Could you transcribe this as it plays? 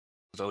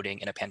voting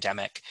in a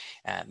pandemic.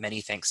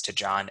 Many thanks to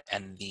John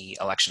and the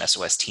Election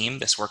SOS team.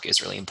 This work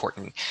is really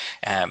important.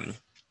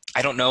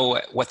 I don't know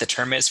what the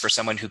term is for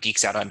someone who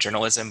geeks out on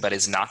journalism but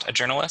is not a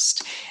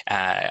journalist.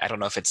 I don't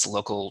know if it's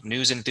local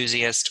news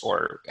enthusiast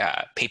or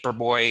paper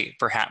boy,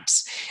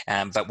 perhaps,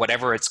 but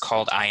whatever it's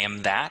called, I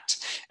am that.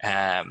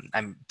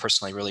 I'm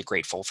personally really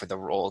grateful for the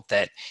role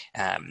that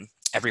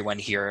everyone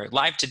here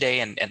live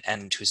today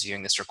and who's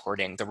viewing this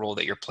recording, the role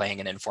that you're playing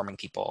in informing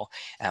people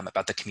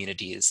about the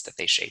communities that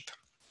they shape.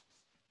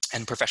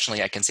 And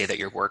professionally, I can say that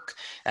your work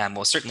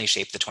will certainly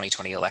shape the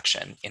 2020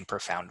 election in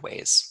profound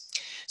ways.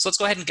 So let's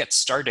go ahead and get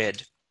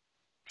started.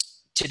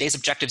 Today's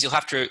objectives, you'll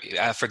have to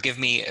forgive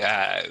me,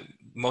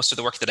 most of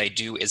the work that I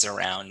do is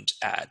around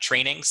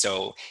training.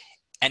 So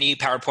any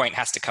PowerPoint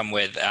has to come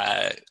with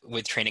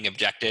training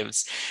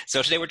objectives.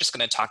 So today we're just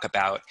going to talk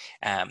about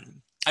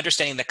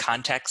understanding the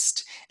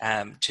context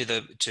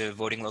to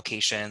voting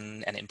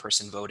location and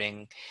in-person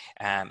voting,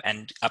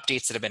 and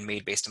updates that have been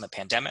made based on the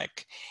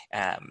pandemic.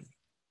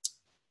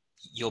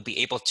 You'll be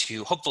able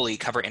to hopefully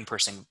cover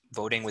in-person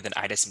voting with an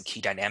eye to some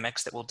key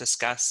dynamics that we'll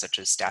discuss, such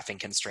as staffing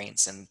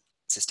constraints and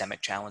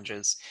systemic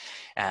challenges.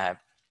 And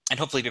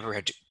hopefully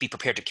be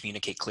prepared to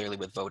communicate clearly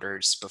with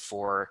voters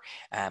before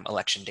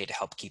election day to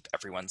help keep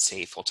everyone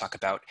safe. We'll talk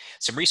about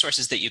some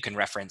resources that you can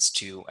reference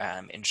to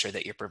ensure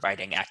that you're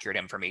providing accurate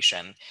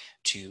information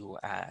to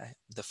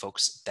the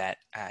folks that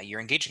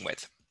you're engaging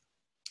with.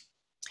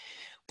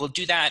 We'll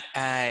do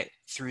that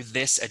through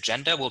this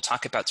agenda. We'll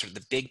talk about sort of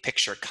the big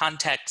picture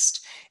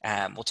context.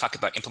 We'll talk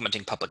about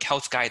implementing public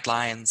health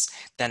guidelines,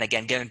 then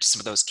again, get into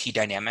some of those key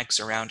dynamics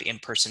around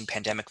in-person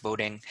pandemic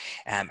voting,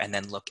 and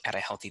then look at a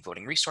healthy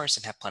voting resource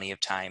and have plenty of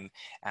time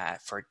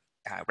for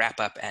wrap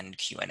up and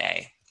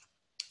Q&A.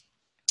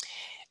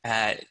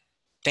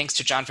 Thanks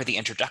to John for the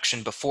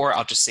introduction before.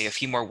 I'll just say a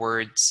few more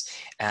words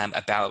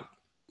about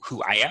who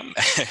I am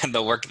and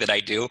the work that I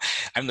do.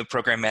 I'm the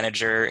program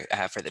manager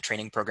for the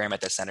training program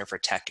at the Center for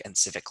Tech and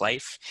Civic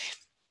Life.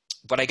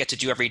 What I get to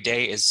do every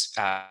day is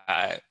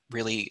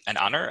really an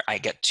honor. I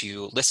get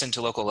to listen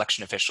to local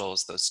election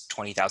officials, those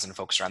 20,000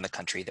 folks around the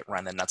country that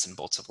run the nuts and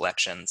bolts of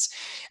elections.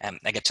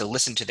 I get to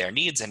listen to their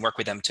needs and work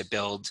with them to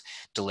build,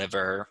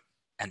 deliver,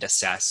 and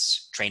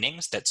assess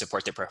trainings that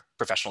support their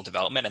professional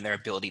development and their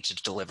ability to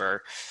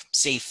deliver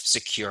safe,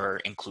 secure,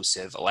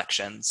 inclusive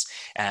elections.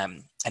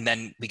 And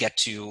then we get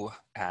to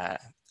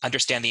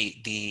understand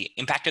the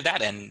impact of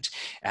that and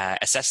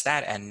assess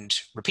that and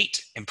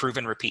repeat, improve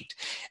and repeat.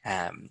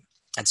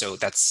 And so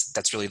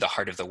that's really the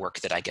heart of the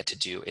work that I get to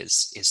do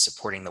is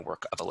supporting the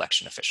work of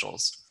election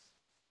officials.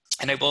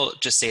 And I will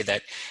just say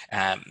that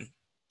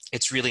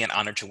it's really an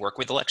honor to work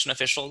with election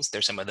officials.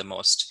 They're some of the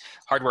most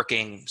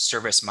hardworking,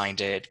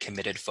 service-minded,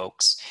 committed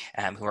folks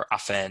who are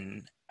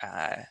often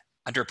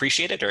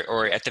underappreciated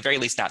or at the very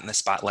least not in the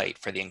spotlight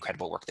for the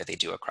incredible work that they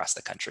do across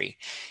the country.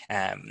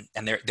 And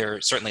there are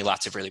certainly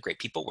lots of really great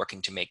people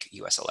working to make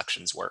US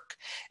elections work.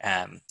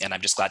 And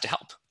I'm just glad to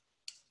help.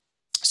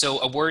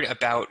 So a word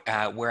about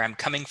where I'm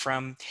coming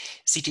from.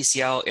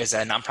 CTCL is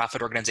a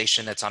nonprofit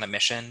organization that's on a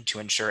mission to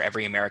ensure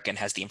every American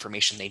has the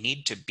information they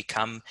need to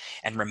become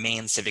and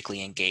remain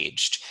civically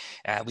engaged.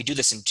 We do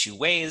this in two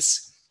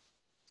ways.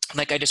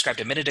 Like I described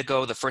a minute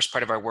ago, the first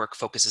part of our work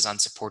focuses on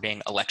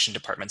supporting election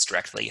departments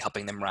directly,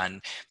 helping them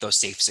run those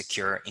safe,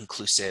 secure,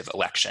 inclusive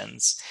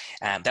elections.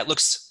 That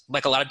looks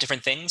like a lot of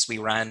different things. We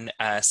run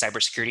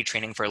cybersecurity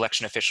training for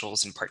election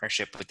officials in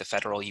partnership with the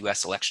Federal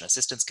U.S. Election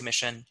Assistance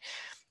Commission.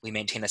 We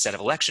maintain a set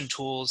of election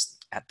tools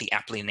at the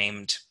aptly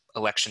named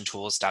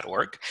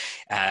electiontools.org,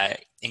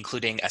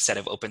 including a set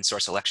of open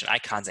source election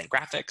icons and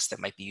graphics that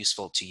might be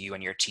useful to you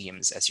and your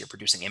teams as you're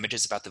producing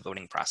images about the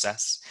voting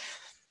process.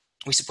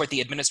 We support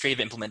the administrative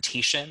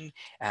implementation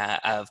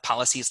of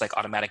policies like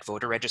automatic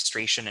voter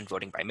registration and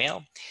voting by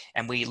mail.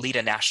 And we lead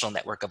a national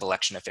network of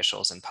election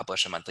officials and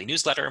publish a monthly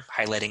newsletter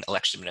highlighting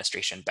election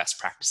administration best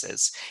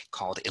practices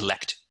called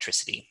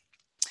Electricity.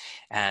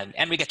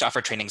 And we get to offer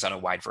trainings on a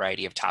wide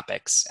variety of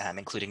topics,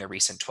 including a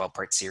recent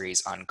 12-part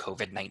series on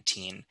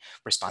COVID-19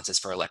 responses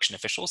for election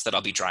officials that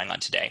I'll be drawing on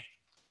today.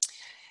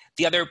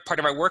 The other part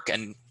of our work,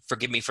 and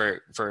forgive me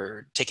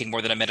for taking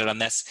more than a minute on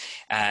this,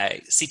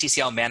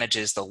 CTCL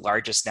manages the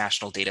largest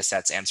national data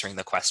sets answering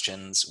the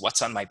questions,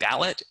 what's on my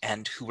ballot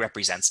and who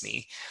represents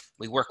me?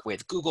 We work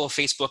with Google,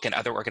 Facebook, and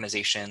other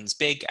organizations,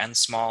 big and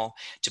small,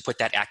 to put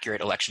that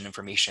accurate election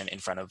information in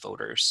front of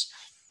voters.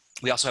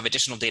 We also have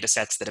additional data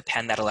sets that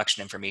append that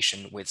election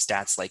information with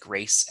stats like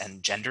race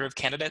and gender of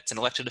candidates and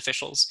elected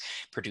officials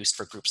produced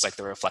for groups like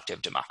the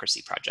Reflective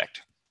Democracy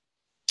Project.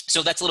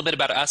 So that's a little bit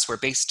about us. We're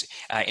based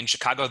in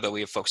Chicago, though we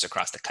have folks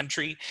across the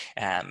country.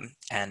 Yeah,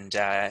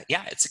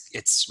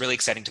 it's really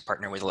exciting to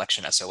partner with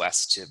Election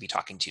SOS to be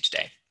talking to you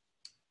today.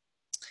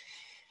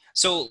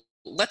 So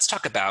let's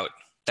talk about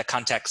the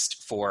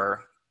context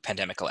for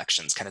pandemic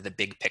elections, kind of the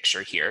big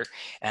picture here.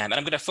 And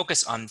I'm going to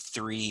focus on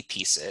three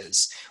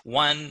pieces.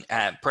 One,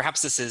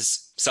 perhaps this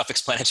is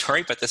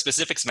self-explanatory, but the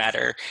specifics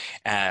matter.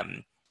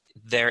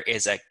 There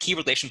is a key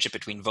relationship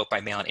between vote by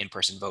mail and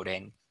in-person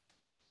voting.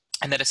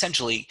 And that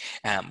essentially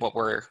what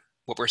we're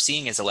what we're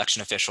seeing is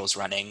election officials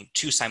running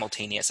 2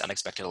 simultaneous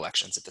unexpected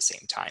elections at the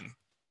same time.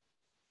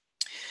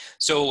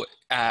 So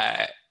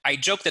I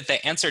joke that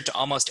the answer to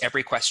almost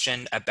every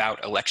question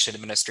about election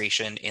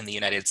administration in the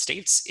United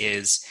States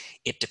is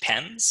it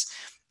depends.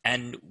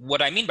 And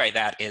what I mean by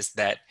that is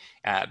that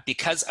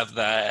because of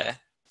the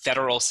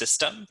federal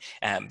system,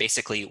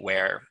 basically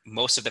where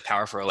most of the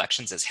power for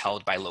elections is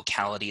held by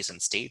localities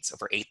and states,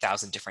 over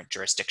 8,000 different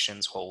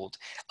jurisdictions hold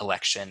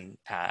election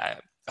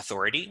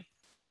authority.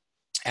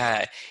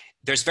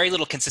 There's very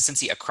little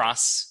consistency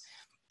across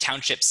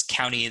townships,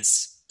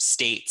 counties,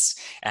 states.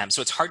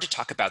 So it's hard to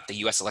talk about the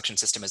US election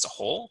system as a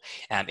whole.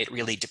 It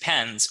really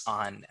depends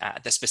on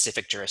the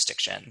specific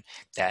jurisdiction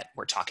that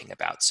we're talking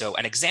about. So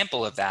an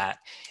example of that,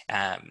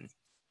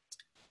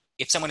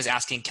 if someone is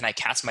asking, can I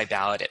cast my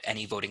ballot at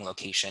any voting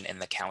location in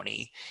the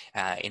county,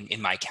 in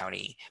my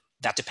county,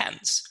 that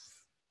depends.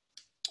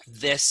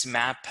 This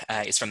map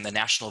is from the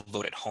National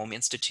Vote at Home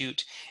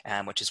Institute,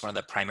 which is one of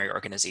the primary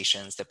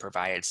organizations that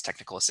provides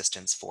technical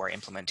assistance for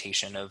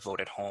implementation of vote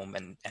at home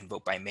and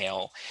vote by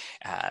mail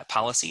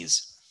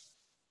policies.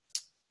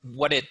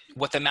 What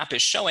the map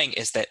is showing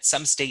is that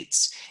some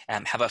states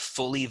have a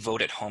fully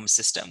vote at home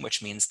system,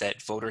 which means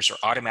that voters are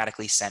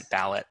automatically sent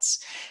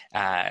ballots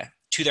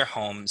to their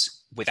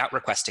homes without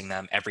requesting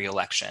them every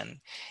election.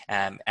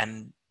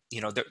 And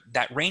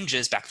that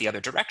ranges back the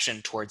other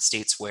direction towards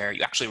states where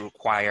you actually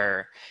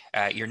require,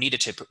 you're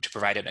needed to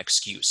provide an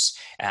excuse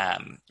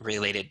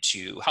related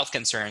to health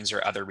concerns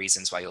or other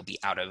reasons why you'll be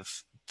out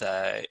of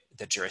the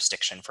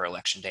jurisdiction for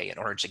election day in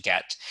order to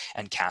get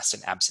and cast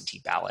an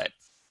absentee ballot.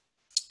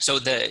 So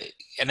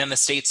and then the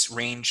states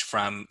range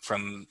from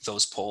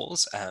those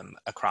polls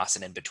across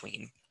and in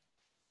between.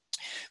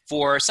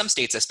 For some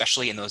states,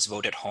 especially in those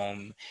vote at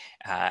home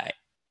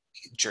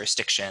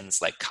jurisdictions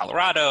like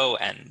Colorado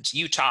and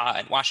Utah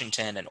and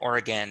Washington and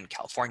Oregon,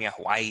 California,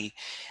 Hawaii,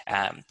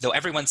 though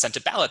everyone sent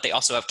a ballot, they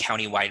also have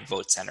county-wide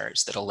vote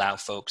centers that allow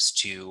folks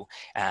to,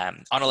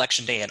 on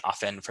election day and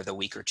often for the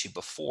week or two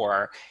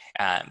before,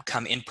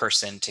 come in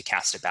person to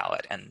cast a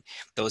ballot. And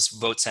those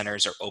vote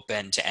centers are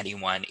open to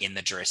anyone in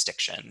the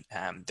jurisdiction.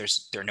 There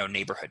are no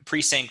neighborhood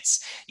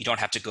precincts. You don't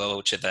have to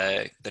go to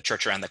the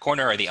church around the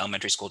corner or the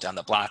elementary school down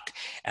the block.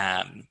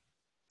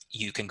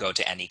 You can go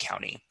to any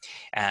county.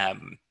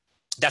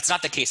 That's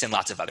not the case in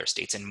lots of other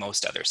states, in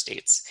most other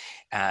states.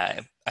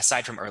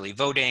 Aside from early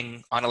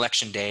voting, on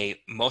election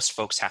day, most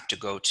folks have to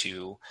go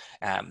to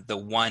the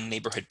one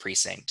neighborhood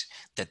precinct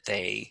that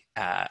they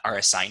are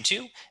assigned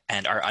to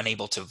and are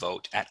unable to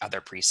vote at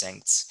other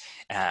precincts,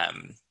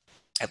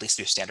 at least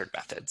through standard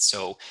methods.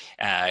 So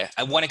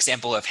one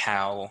example of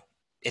how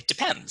it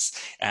depends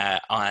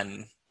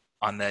on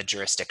the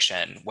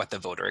jurisdiction, what the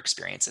voter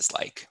experience is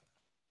like.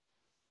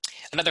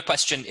 Another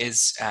question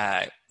is,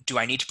 do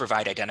I need to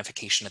provide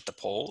identification at the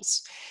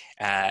polls?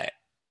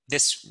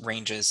 This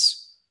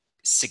ranges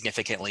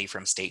significantly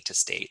from state to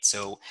state.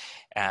 So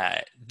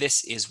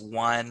this is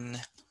one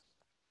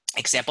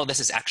example. This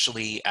is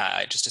actually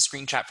just a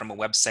screenshot from a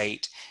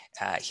website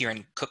here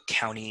in Cook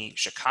County,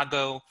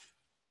 Chicago.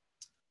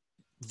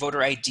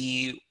 Voter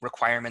ID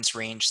requirements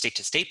range state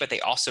to state, but they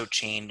also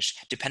change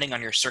depending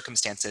on your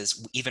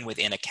circumstances, even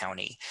within a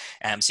county.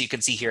 So you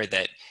can see here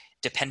that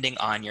depending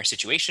on your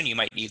situation, you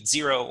might need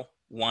 0,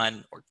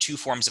 1, or 2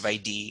 forms of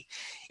ID.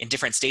 In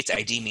different states,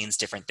 ID means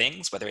different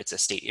things, whether it's a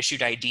state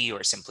issued ID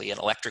or simply an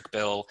electric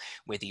bill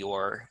with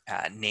your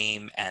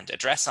name and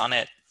address on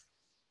it.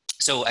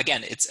 So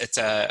again, it's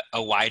a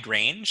wide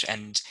range,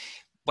 and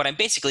what I'm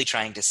basically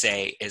trying to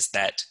say is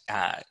that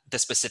the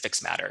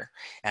specifics matter.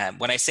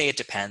 When I say it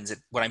depends,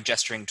 what I'm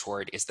gesturing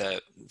toward is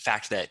the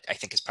fact that I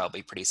think is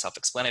probably pretty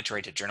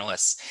self-explanatory to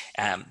journalists,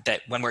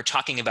 that when we're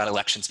talking about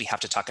elections, we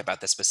have to talk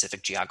about the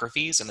specific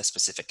geographies and the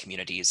specific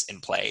communities in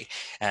play,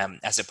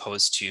 as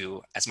opposed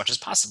to, as much as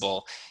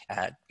possible,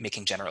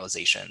 making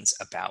generalizations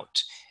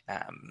about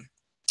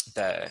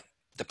the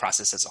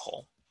process as a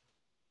whole.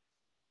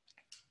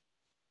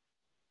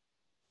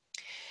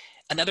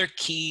 Another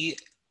key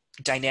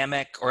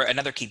dynamic, or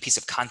another key piece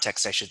of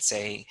context, I should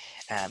say,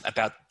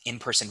 about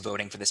in-person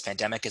voting for this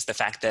pandemic is the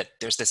fact that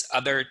there's this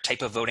other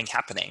type of voting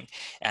happening,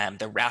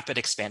 the rapid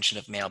expansion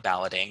of mail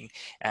balloting.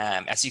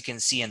 As you can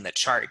see in the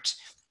chart,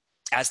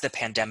 as the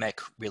pandemic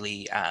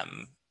really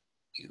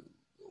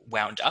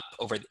wound up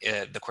over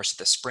the course of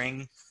the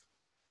spring,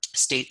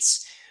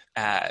 states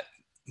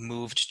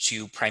moved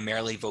to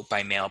primarily vote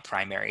by mail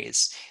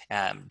primaries.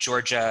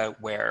 Georgia,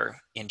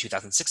 where in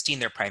 2016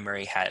 their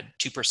primary had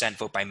 2%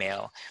 vote by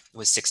mail,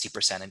 was 60%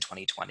 in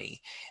 2020.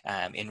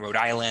 In Rhode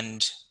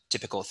Island,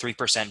 typical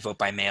 3% vote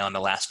by mail in the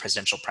last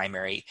presidential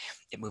primary,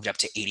 it moved up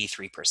to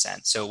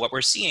 83%. So what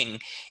we're seeing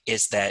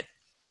is that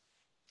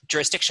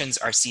jurisdictions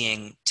are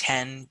seeing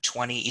 10,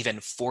 20, even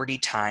 40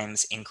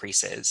 times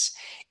increases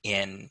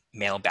in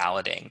mail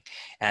balloting.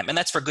 And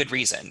that's for good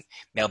reason.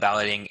 Mail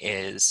balloting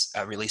is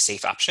a really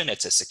safe option.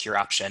 It's a secure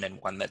option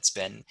and one that's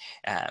been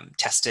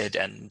tested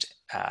and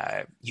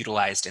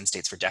utilized in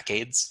states for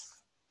decades.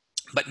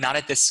 but not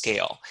at this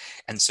scale.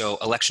 And so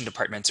election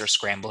departments are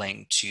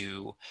scrambling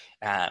to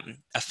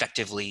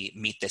effectively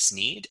meet this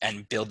need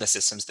and build the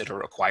systems that are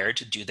required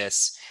to do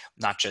this,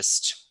 not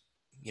just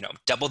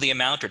double the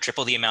amount or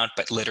triple the amount,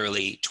 but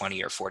literally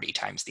 20 or 40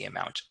 times the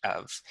amount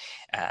of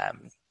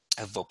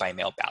vote by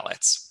mail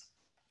ballots.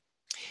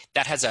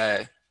 That has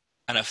an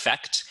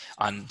effect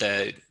on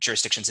the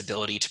jurisdiction's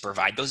ability to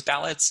provide those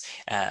ballots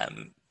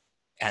and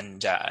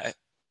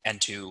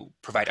to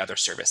provide other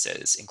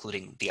services,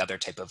 including the other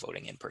type of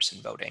voting,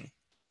 in-person voting.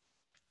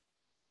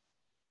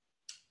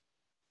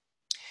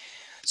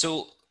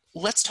 So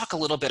let's talk a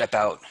little bit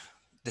about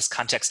this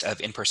context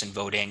of in-person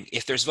voting.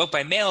 If there's vote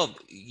by mail,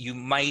 you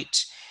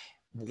might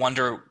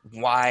wonder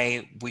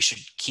why we should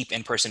keep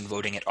in-person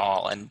voting at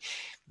all. And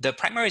the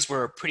primaries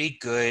were a pretty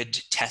good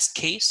test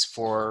case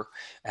for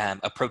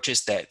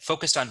approaches that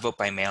focused on vote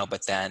by mail,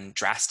 but then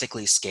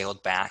drastically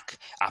scaled back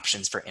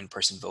options for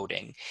in-person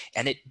voting.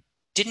 And it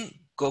didn't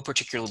go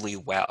particularly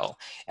well.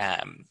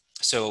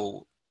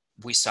 So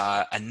we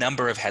saw a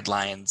number of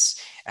headlines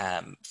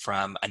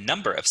from a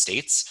number of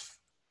states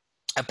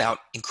about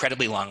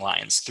incredibly long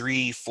lines,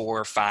 3,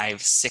 4,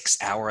 5, 6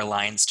 hour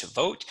lines to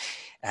vote.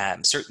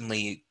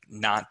 Certainly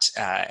not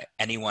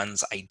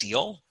anyone's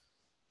ideal.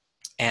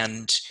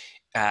 And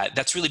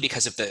that's really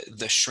because of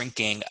the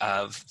shrinking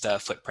of the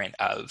footprint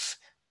of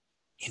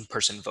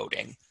in-person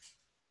voting.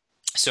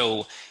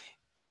 So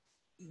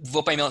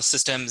vote by mail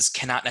systems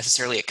cannot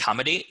necessarily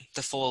accommodate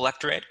the full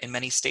electorate in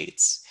many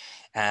states.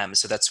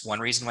 So that's one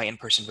reason why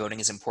in-person voting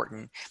is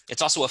important.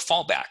 It's also a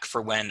fallback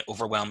for when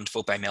overwhelmed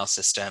vote by mail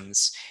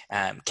systems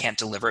can't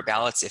deliver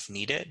ballots if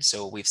needed.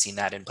 So we've seen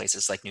that in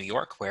places like New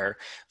York, where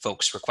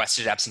folks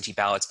requested absentee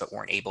ballots but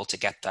weren't able to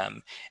get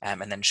them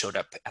and then showed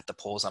up at the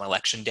polls on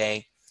election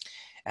day.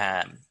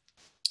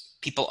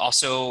 People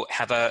also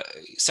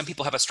some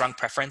people have a strong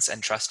preference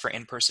and trust for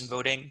in-person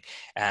voting.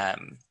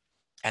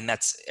 And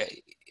that's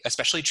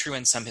especially true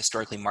in some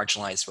historically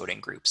marginalized voting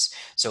groups.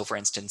 So for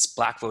instance,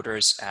 Black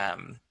voters,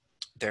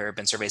 there have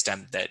been surveys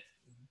done that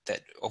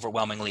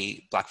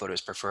overwhelmingly Black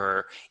voters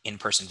prefer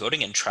in-person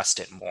voting and trust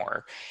it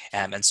more.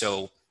 And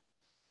so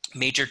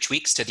major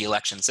tweaks to the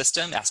election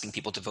system, asking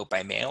people to vote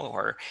by mail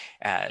or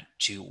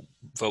to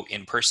vote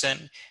in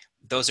person,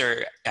 those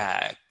are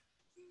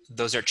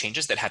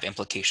changes that have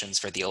implications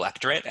for the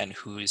electorate and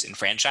who's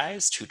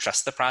enfranchised, who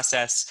trusts the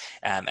process,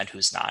 and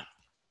who's not.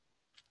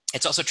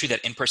 It's also true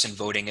that in-person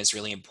voting is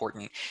really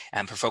important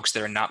for folks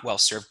that are not well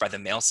served by the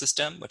mail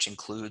system, which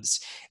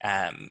includes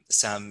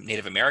some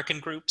Native American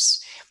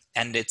groups.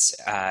 And it's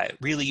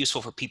really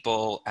useful for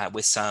people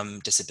with some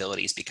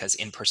disabilities because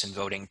in-person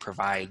voting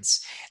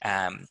provides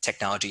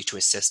technology to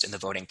assist in the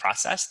voting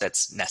process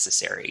that's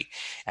necessary.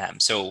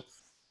 So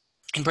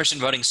in-person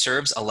voting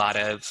serves a lot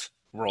of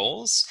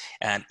roles,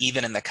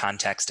 even in the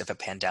context of a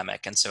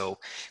pandemic. And so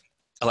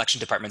election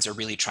departments are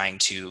really trying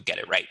to get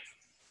it right.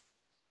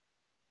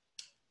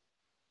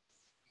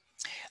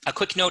 A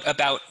quick note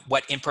about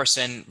what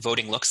in-person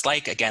voting looks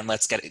like. Again,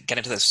 let's get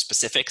into the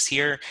specifics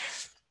here.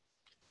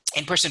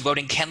 In-person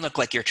voting can look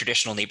like your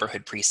traditional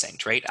neighborhood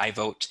precinct, right? I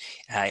vote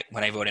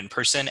when I vote in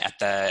person at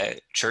the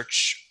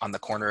church on the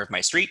corner of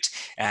my street.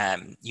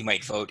 You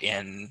might vote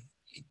in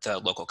the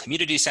local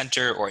community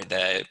center or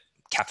the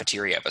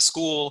cafeteria of a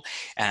school,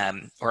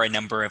 or a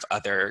number of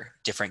other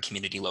different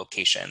community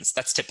locations.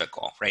 That's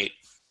typical, right?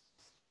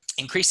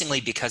 Increasingly,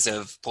 because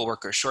of poll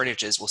worker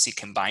shortages, we'll see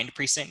combined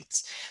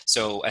precincts.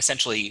 So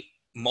essentially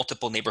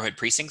multiple neighborhood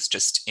precincts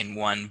just in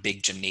one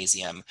big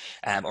gymnasium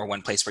or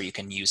one place where you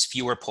can use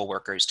fewer poll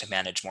workers to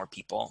manage more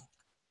people.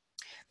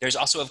 There's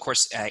also, of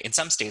course, in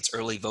some states,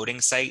 early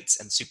voting sites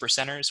and super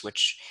centers,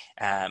 which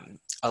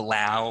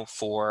allow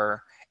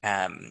for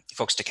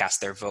folks to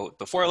cast their vote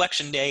before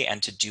election day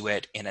and to do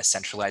it in a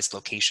centralized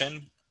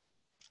location.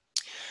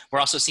 We're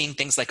also seeing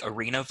things like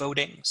arena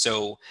voting.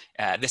 So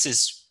this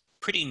is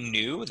pretty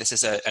new. This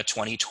is a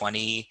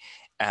 2020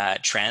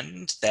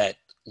 trend that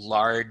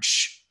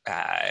large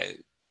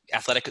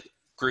athletic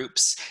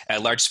groups,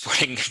 large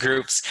sporting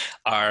groups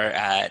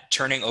are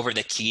turning over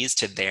the keys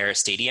to their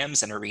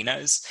stadiums and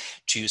arenas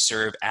to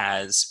serve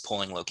as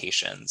polling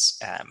locations.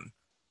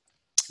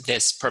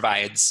 This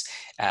provides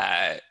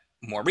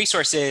more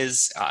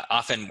resources,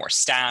 often more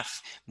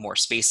staff, more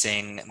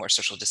spacing, more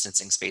social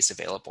distancing space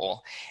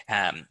available.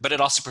 But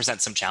it also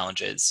presents some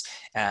challenges.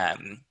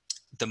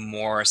 The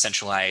more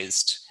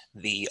centralized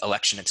the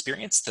election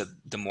experience,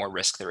 the more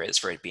risk there is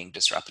for it being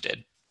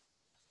disrupted.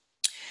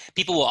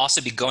 People will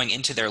also be going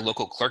into their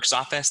local clerk's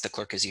office. The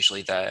clerk is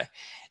usually the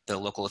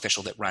local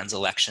official that runs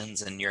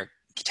elections in your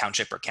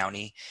township or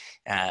county.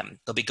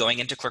 They'll be going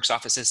into clerk's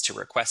offices to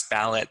request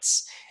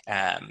ballots,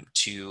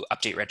 to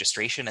update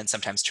registration, and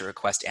sometimes to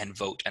request and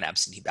vote an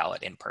absentee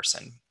ballot in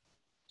person.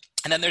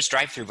 And then there's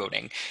drive-through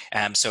voting.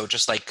 So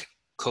just like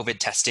COVID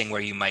testing,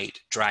 where you might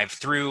drive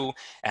through,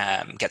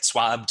 get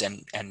swabbed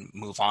and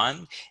move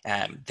on,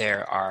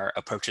 there are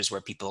approaches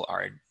where people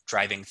are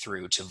driving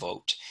through to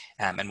vote.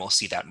 And we'll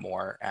see that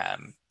more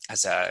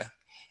as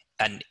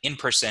an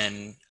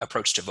in-person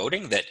approach to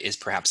voting that is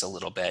perhaps a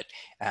little bit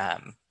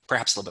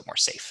more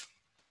safe.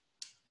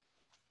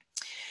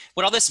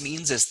 What all this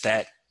means is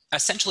that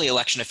essentially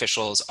election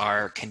officials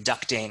are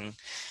conducting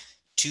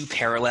two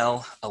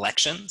parallel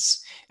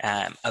elections,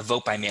 a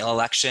vote by mail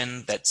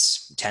election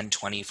that's 10,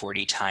 20,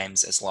 40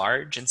 times as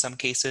large in some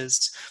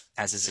cases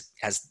as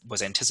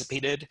was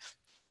anticipated,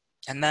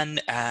 and then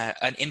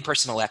an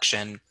in-person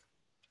election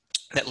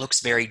that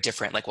looks very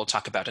different, like we'll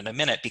talk about in a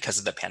minute, because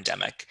of the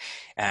pandemic.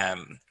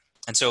 And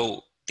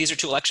so these are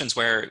two elections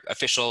where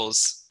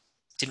officials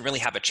didn't really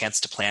have a chance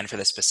to plan for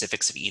the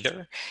specifics of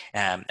either.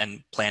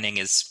 And planning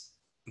is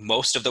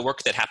most of the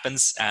work that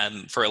happens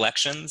for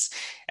elections.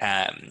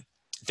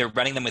 They're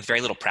running them with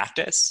very little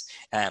practice.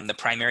 The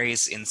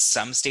primaries in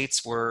some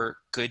states were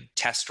good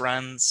test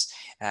runs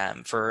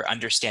for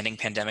understanding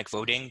pandemic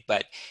voting,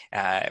 but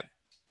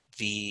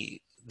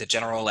the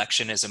general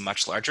election is a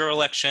much larger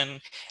election,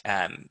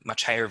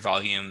 much higher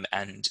volume,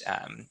 and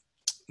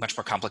much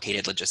more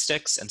complicated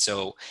logistics. And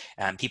so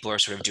people are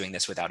sort of doing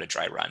this without a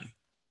dry run.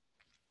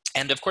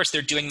 And of course,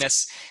 they're doing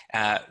this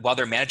while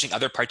they're managing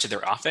other parts of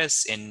their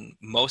office. In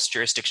most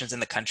jurisdictions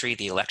in the country,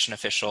 the election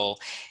official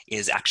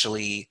is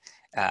actually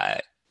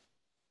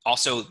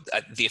also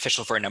the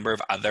official for a number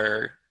of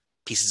other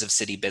pieces of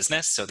city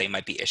business. So they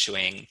might be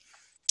issuing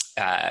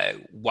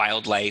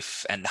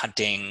wildlife and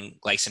hunting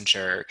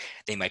licensure.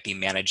 They might be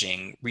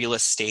managing real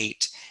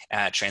estate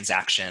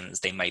transactions.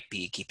 They might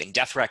be keeping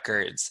death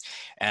records.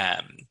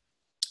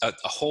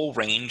 A whole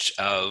range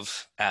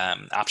of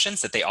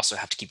options that they also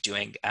have to keep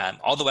doing,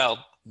 all the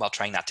while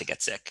trying not to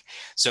get sick.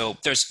 So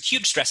there's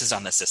huge stresses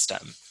on the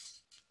system.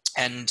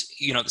 And,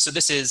 so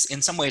this is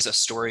in some ways a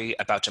story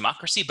about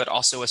democracy, but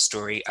also a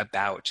story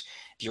about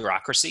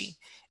bureaucracy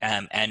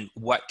and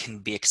what can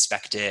be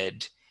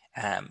expected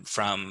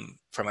from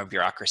a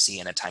bureaucracy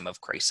in a time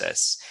of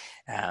crisis.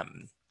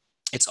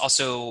 It's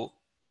also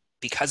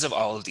because of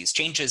all of these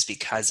changes,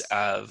 because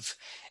of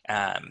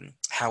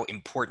how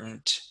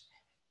important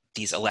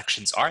these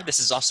elections are.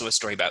 This is also a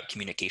story about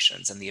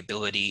communications and the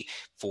ability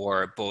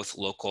for both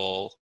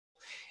local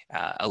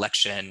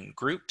election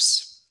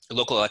groups,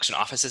 local election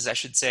offices, I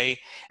should say,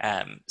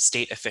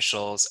 state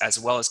officials, as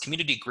well as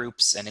community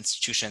groups and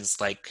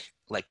institutions like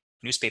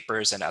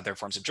newspapers and other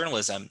forms of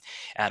journalism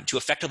to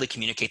effectively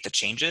communicate the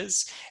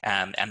changes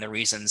and the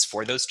reasons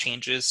for those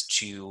changes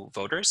to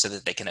voters so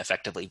that they can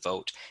effectively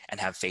vote and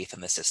have faith in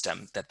the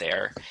system that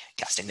they're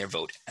casting their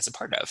vote as a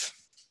part of.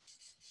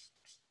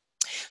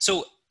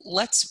 So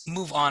let's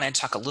move on and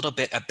talk a little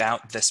bit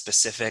about the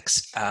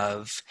specifics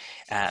of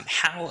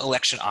how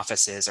election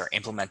offices are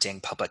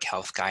implementing public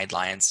health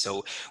guidelines.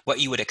 So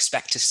what you would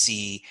expect to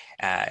see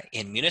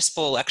in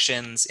municipal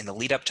elections in the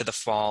lead up to the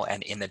fall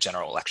and in the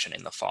general election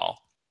in the fall.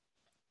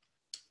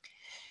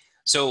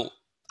 So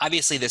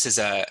obviously this is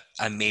a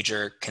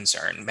major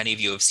concern. Many of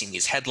you have seen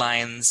these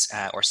headlines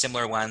or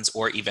similar ones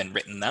or even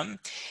written them.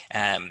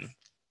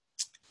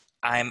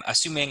 I'm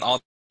assuming all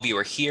of you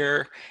are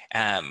here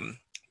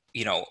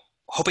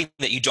hoping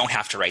that you don't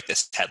have to write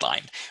this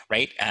headline,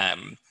 right?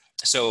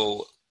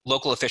 So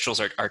local officials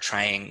are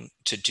trying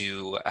to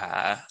do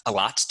a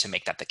lot to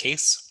make that the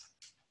case.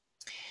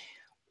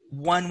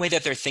 One way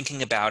that they're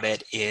thinking about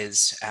it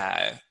is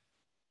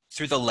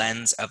through the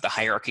lens of the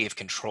hierarchy of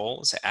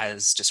controls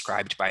as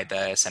described by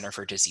the Center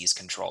for Disease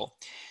Control.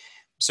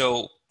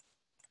 So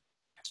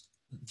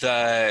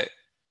I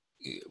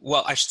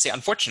should say,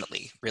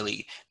 unfortunately,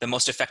 really, the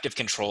most effective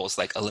controls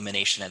like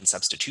elimination and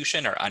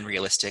substitution are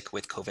unrealistic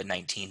with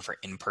COVID-19 for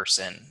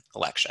in-person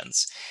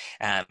elections.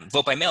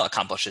 Vote by mail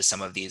accomplishes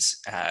some of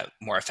these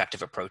more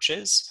effective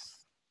approaches,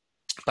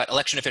 but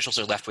election officials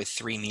are left with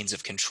three means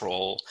of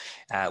control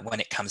when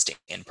it comes to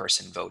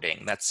in-person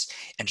voting. That's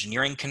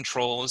engineering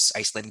controls,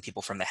 isolating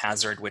people from the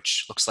hazard,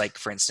 which looks like,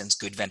 for instance,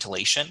 good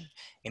ventilation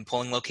in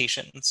polling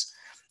locations,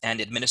 and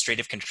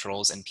administrative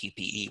controls and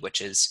PPE,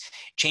 which is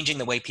changing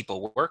the way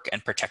people work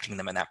and protecting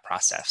them in that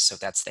process. So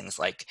that's things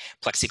like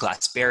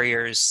plexiglass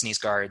barriers, sneeze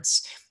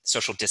guards,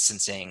 social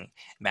distancing,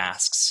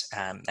 masks,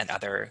 and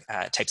other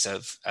types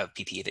of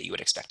PPE that you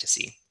would expect to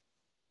see.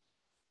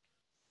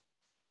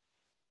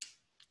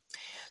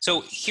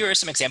 So here are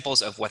some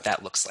examples of what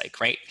that looks like,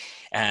 right?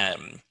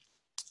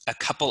 A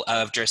couple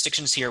of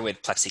jurisdictions here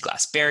with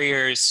plexiglass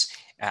barriers,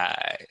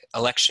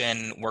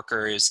 election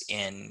workers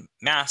in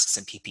masks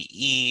and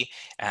PPE.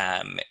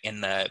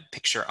 In the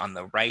picture on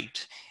the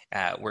right,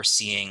 we're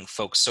seeing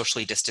folks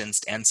socially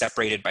distanced and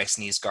separated by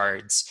sneeze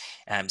guards.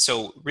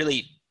 So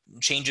really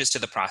changes to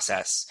the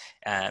process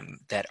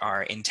that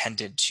are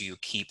intended to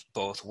keep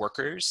both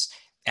workers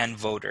and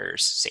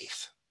voters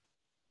safe.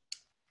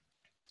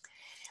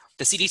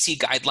 The CDC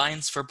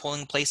guidelines for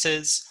polling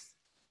places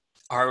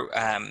are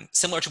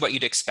similar to what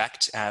you'd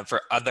expect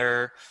for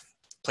other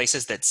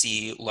places that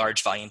see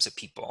large volumes of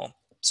people.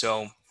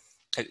 So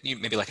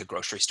maybe like a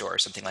grocery store or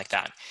something like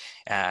that.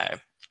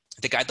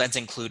 The guidelines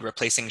include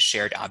replacing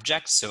shared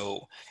objects.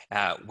 So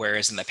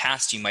whereas in the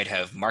past you might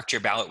have marked your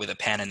ballot with a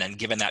pen and then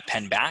given that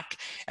pen back,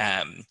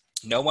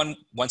 no one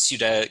wants you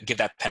to give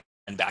that pen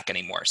back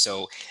anymore.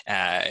 So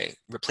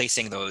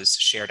replacing those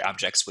shared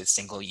objects with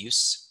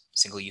single-use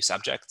single-use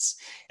objects,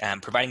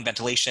 providing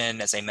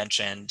ventilation, as I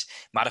mentioned,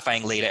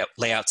 modifying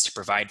layouts to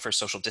provide for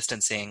social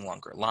distancing,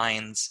 longer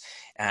lines,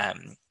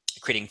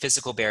 creating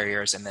physical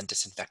barriers, and then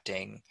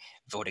disinfecting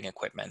voting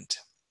equipment.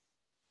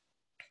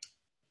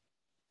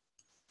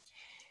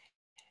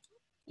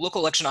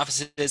 Local election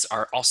offices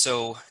are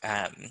also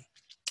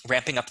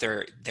ramping up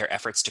their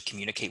efforts to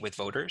communicate with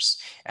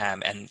voters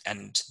and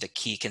the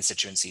key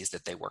constituencies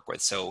that they work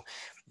with. So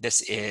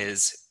this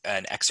is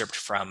an excerpt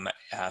from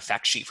a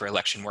fact sheet for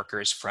election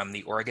workers from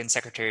the Oregon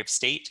Secretary of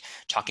State,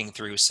 talking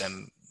through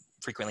some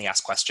frequently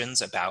asked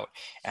questions about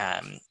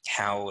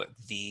how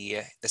the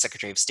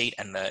Secretary of State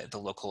and the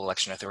local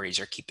election authorities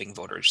are keeping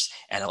voters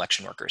and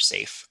election workers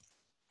safe.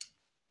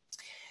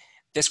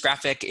 This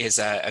graphic is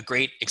a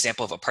great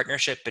example of a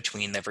partnership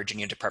between the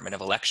Virginia Department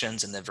of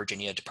Elections and the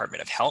Virginia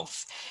Department of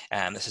Health.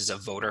 This is a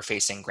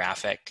voter-facing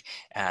graphic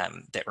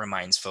that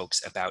reminds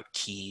folks about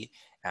key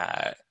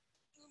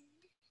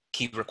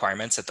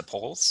requirements at the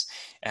polls.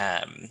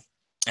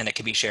 And it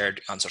can be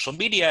shared on social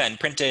media and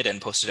printed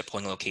and posted at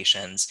polling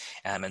locations.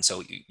 And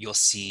so you'll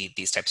see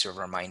these types of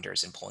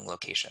reminders in polling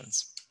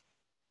locations.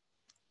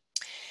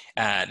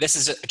 This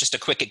is just a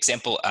quick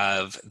example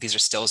of, these are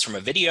stills from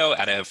a video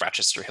out of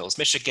Rochester Hills,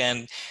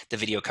 Michigan. The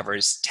video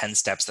covers 10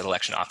 steps that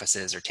election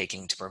offices are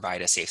taking to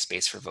provide a safe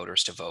space for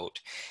voters to vote.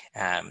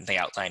 They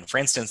outline, for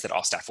instance, that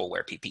all staff will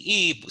wear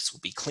PPE, booths will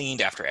be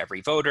cleaned after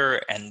every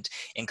voter, and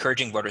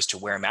encouraging voters to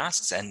wear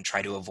masks and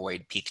try to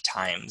avoid peak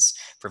times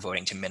for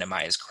voting to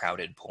minimize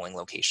crowded polling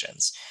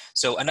locations.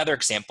 So another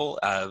example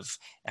of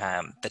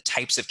the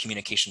types of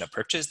communication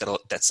approaches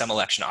that some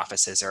election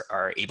offices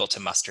are able to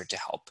muster to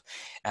help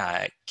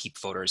keep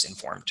voters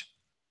informed.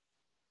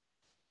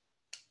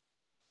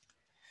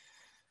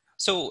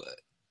 So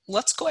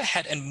let's go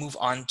ahead and move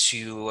on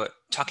to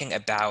talking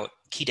about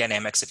key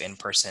dynamics of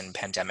in-person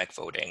pandemic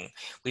voting.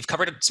 We've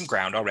covered some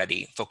ground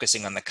already,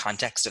 focusing on the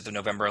context of the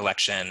November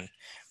election,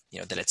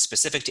 that it's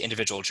specific to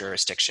individual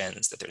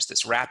jurisdictions, that there's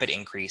this rapid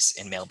increase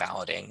in mail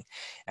balloting,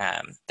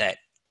 that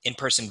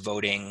in-person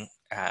voting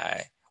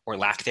or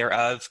lack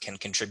thereof can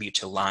contribute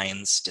to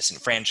lines,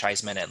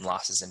 disenfranchisement, and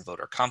losses in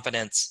voter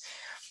confidence.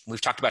 We've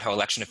talked about how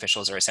election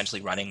officials are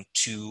essentially running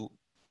two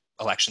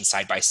elections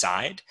side by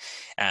side,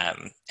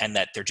 and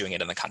that they're doing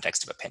it in the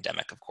context of a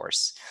pandemic, of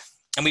course.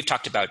 And we've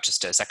talked about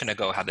just a second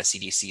ago how the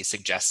CDC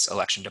suggests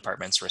election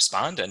departments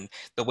respond and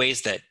the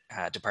ways that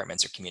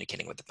departments are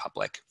communicating with the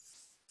public.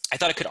 I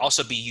thought it could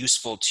also be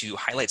useful to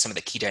highlight some of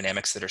the key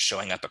dynamics that are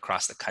showing up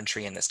across the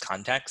country in this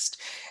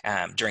context.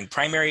 During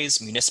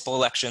primaries, municipal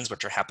elections,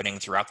 which are happening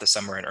throughout the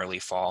summer and early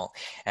fall,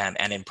 and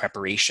in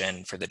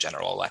preparation for the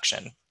general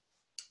election.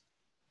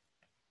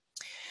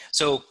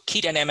 So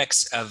key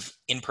dynamics of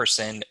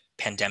in-person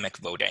pandemic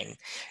voting: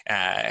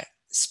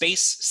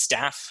 space,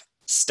 staff,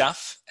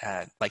 stuff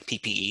like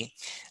PPE,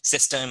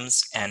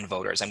 systems, and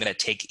voters. I'm going to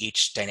take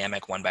each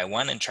dynamic one by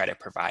one and try to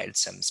provide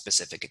some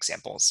specific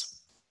examples.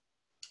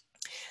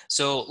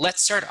 So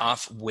let's start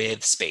off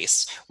with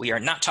space. We are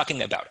not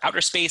talking about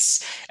outer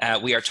space.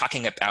 We are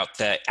talking about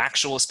the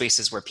actual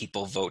spaces where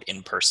people vote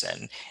in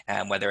person,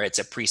 whether it's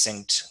a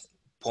precinct,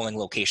 polling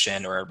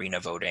location, or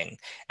arena voting.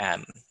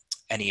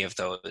 Any of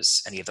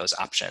those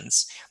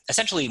options.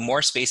 Essentially,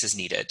 more space is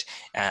needed.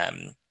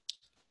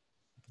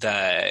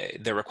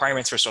 The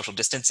requirements for social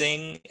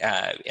distancing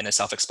in a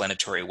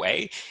self-explanatory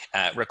way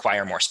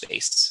require more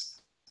space.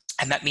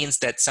 And that means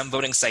that some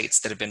voting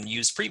sites that have been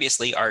used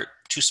previously are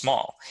too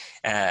small.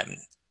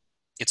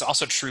 It's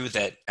also true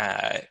that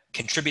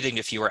contributing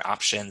to fewer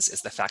options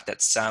is the fact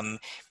that some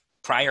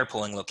prior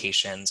polling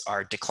locations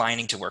are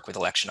declining to work with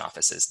election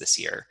offices this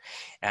year,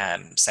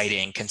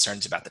 citing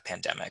concerns about the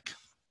pandemic.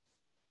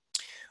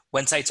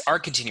 When sites are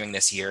continuing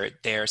this year,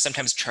 they're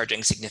sometimes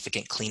charging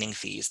significant cleaning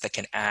fees that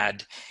can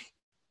add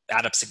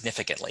up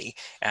significantly,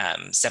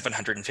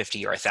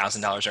 $750 or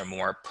 $1,000 or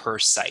more per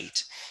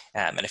site.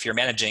 And if you're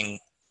managing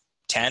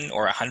 10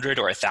 or 100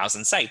 or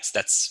 1,000 sites,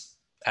 that's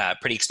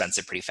pretty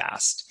expensive pretty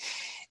fast.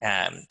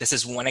 This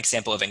is one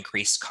example of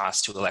increased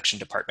costs to election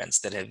departments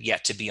that have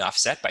yet to be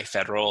offset by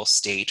federal,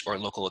 state, or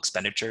local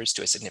expenditures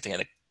to a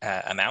significant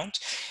amount.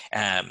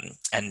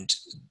 And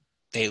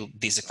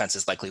these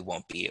expenses likely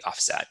won't be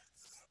offset.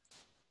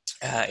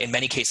 In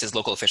many cases,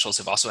 local officials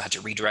have also had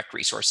to redirect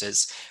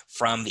resources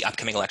from the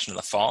upcoming election in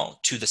the fall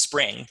to the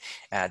spring,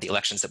 the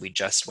elections that we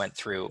just went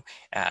through,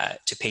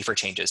 to pay for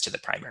changes to the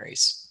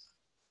primaries.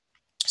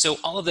 So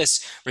all of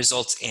this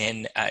results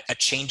in a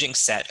changing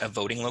set of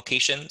voting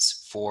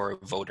locations for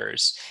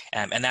voters.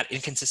 And that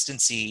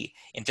inconsistency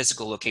in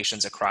physical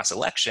locations across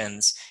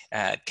elections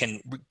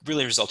can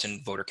really result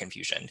in voter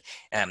confusion.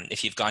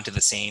 If you've gone to the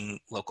same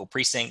local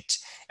precinct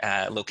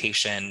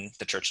location,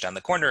 the church down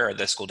the corner or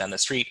the school down the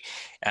street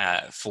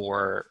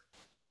for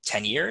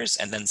 10 years,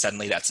 and then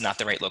suddenly that's not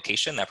the right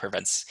location, that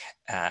prevents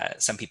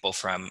some people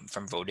from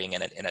voting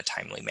in a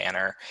timely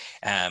manner.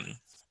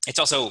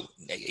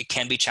 It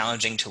can be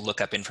challenging to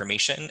look up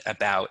information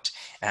about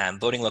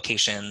voting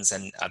locations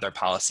and other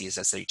policies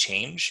as they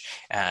change,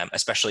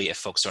 especially if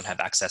folks don't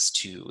have access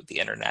to the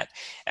internet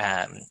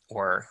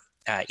or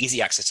easy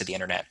access to the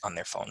internet on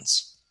their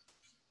phones.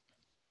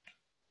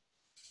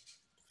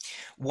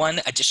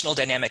 One additional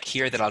dynamic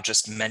here that I'll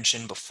just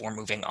mention before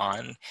moving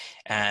on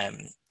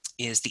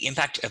is the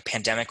impact of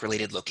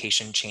pandemic-related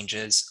location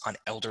changes on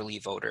elderly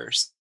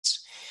voters.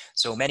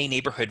 So many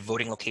neighborhood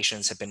voting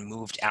locations have been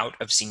moved out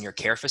of senior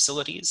care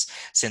facilities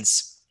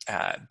since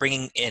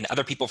bringing in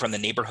other people from the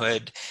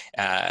neighborhood,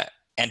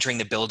 entering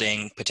the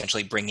building,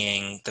 potentially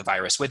bringing the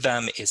virus with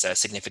them is a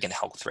significant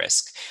health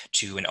risk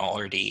to an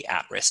already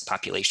at-risk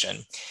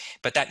population.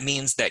 But that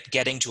means that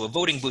getting to a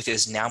voting booth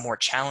is now more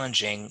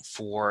challenging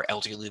for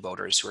elderly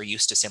voters who are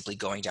used to simply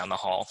going down the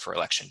hall for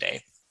election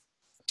day.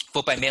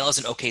 Vote by mail is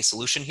an okay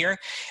solution here,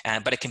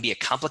 but it can be a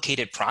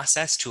complicated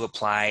process to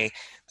apply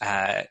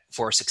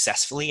for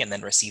successfully and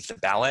then receive the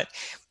ballot.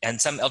 And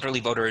some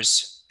elderly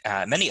voters,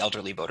 many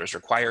elderly voters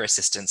require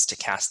assistance to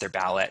cast their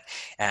ballot.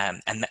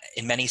 And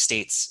in many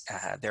states,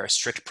 there are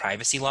strict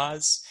privacy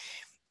laws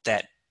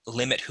that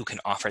limit who can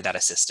offer that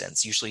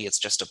assistance. Usually it's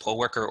just a poll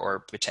worker or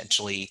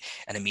potentially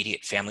an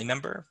immediate family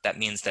member. That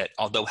means that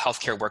although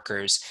healthcare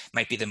workers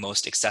might be the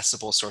most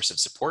accessible source of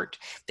support,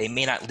 they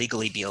may not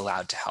legally be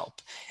allowed to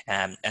help.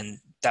 And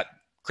that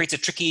creates a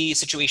tricky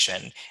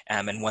situation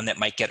and one that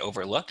might get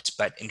overlooked,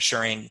 but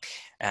ensuring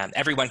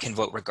everyone can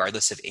vote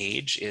regardless of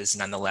age is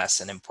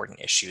nonetheless an important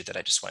issue that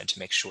I just wanted to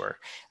make sure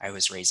I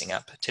was raising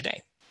up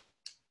today.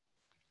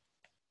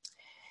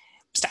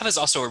 Staff is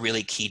also a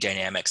really key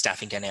dynamic.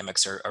 Staffing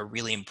dynamics are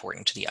really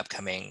important to the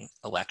upcoming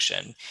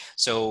election.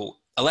 So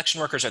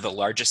election workers are the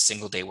largest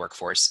single day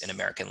workforce in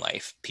American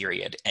life,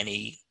 period, in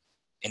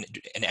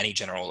any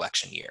general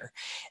election year.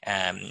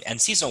 And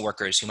seasonal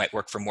workers who might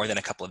work for more than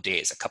a couple of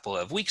days, a couple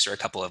of weeks or a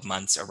couple of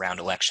months around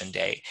election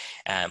day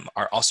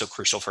are also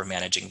crucial for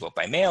managing vote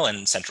by mail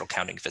and central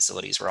counting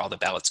facilities where all the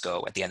ballots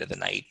go at the end of the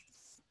night.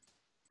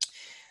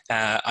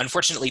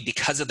 Unfortunately,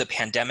 because of the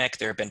pandemic,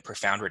 there have been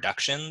profound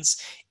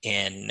reductions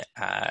in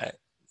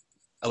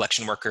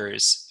election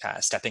workers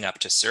stepping up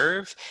to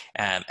serve,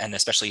 and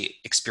especially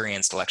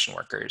experienced election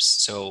workers.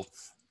 So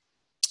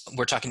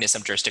we're talking to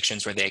some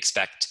jurisdictions where they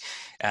expect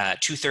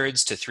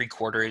 2/3 to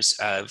 3/4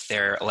 of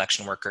their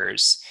election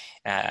workers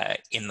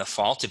in the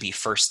fall to be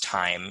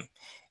first-time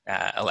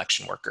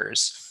election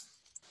workers,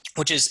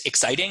 which is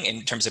exciting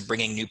in terms of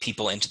bringing new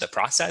people into the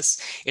process.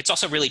 It's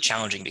also really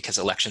challenging because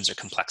elections are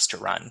complex to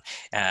run.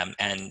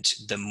 And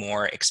the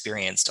more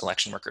experienced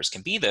election workers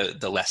can be,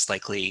 the less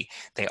likely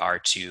they are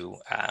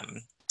to,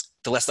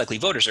 the less likely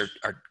voters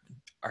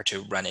are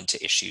to run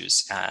into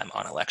issues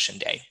on election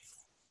day.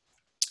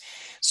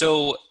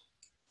 So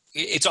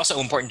it's also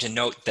important to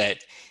note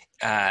that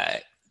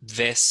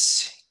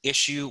this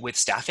issue with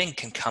staffing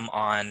can come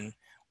on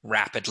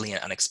rapidly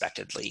and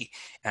unexpectedly.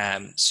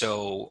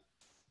 So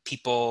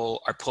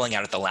people are pulling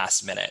out at the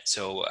last minute.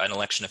 So an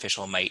election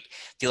official might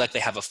feel like they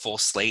have a full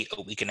slate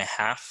a week and a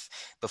half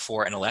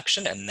before an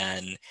election and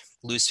then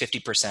lose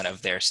 50%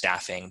 of their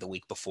staffing the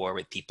week before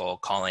with people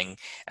calling,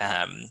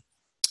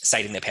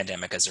 citing the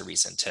pandemic as a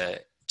reason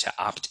to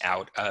opt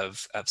out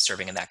of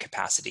serving in that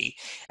capacity.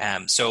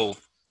 So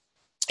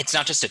it's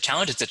not just a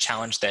challenge, it's a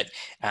challenge that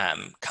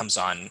comes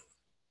on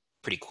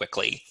pretty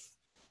quickly.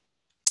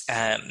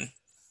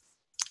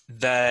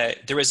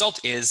 The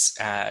result is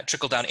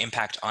trickle-down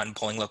impact on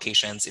polling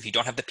locations. If you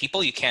don't have the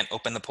people, you can't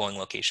open the polling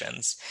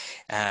locations,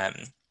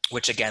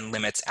 which again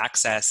limits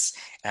access,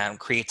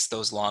 creates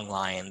those long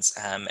lines,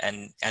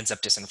 and ends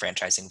up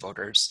disenfranchising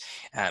voters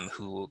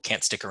who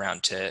can't stick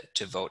around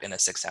to vote in a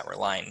 6-hour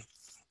line.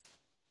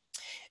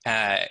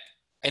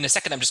 In a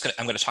second, I'm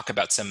going to talk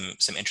about some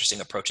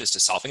interesting approaches to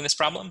solving this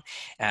problem,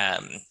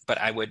 but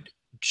I would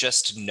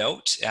just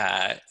note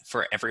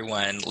for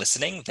everyone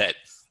listening that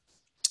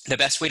the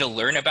best way to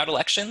learn about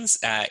elections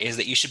is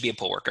that you should be a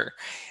poll worker.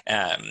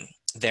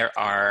 There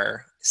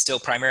are still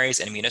primaries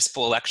and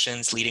municipal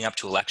elections leading up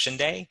to election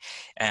day,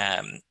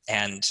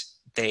 and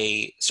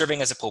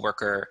serving as a poll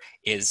worker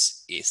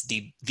is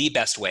the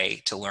best way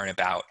to learn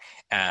about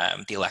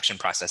the election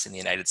process in the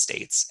United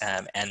States,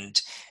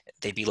 and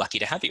they'd be lucky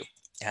to have you,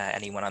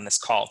 anyone on this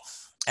call.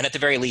 And at the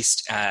very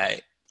least,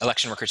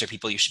 election workers are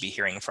people you should be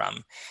hearing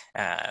from,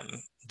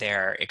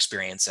 their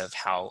experience of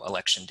how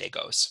election day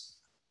goes.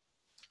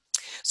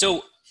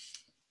 So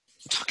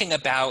talking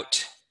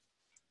about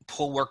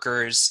poll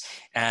workers,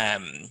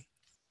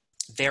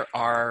 there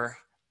are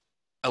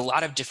a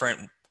lot of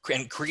different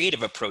and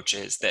creative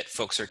approaches that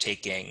folks are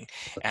taking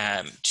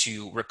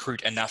to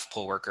recruit enough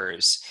poll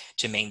workers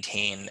to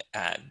maintain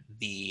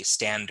the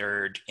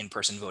standard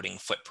in-person voting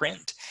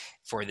footprint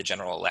for the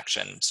general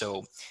election.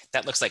 So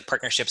that looks like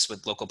partnerships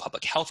with local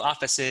public health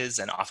offices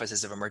and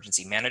offices of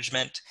emergency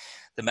management.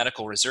 The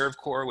Medical Reserve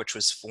Corps, which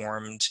was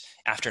formed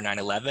after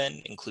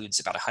 9/11, includes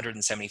about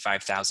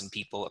 175,000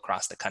 people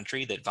across the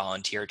country that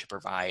volunteer to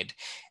provide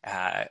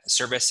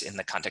service in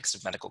the context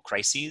of medical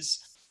crises.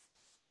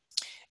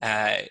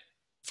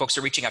 Folks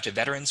are reaching out to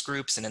veterans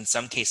groups and in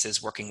some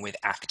cases working with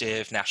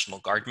active National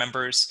Guard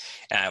members.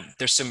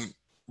 There's some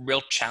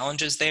real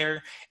challenges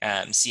there.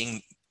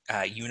 Seeing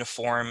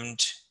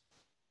uniformed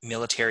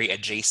military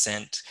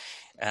adjacent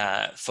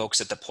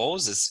folks at the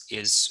polls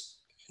is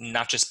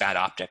not just bad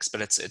optics,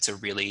 but it's a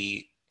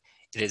really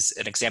it is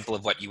an example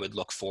of what you would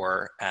look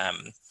for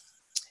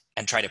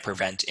and try to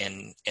prevent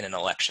in an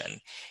election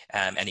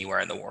anywhere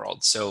in the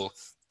world. So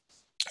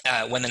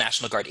when the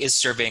National Guard is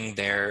serving,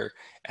 they're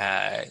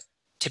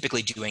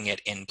typically doing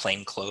it in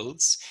plain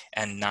clothes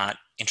and not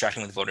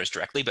interacting with voters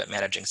directly, but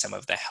managing some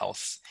of the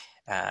health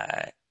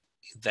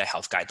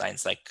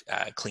guidelines like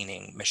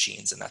cleaning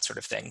machines and that sort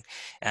of thing.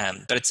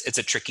 But it's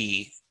a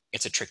tricky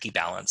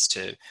balance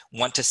to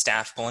want to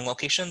staff polling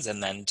locations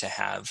and then to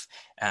have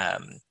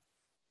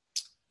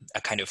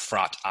a kind of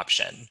fraught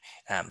option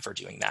for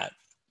doing that.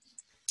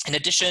 In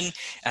addition,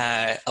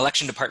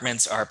 election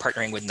departments are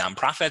partnering with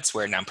nonprofits,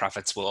 where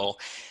nonprofits will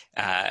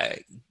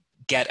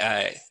get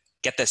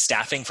the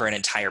staffing for an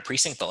entire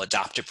precinct. They'll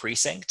adopt a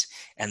precinct,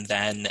 and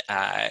then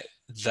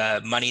the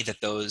money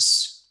that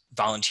those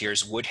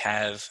volunteers would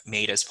have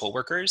made as poll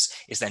workers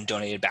is then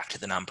donated back to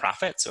the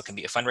nonprofit, so it can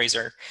be a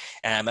fundraiser.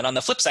 And on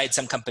the flip side,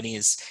 some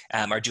companies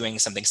are doing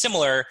something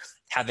similar,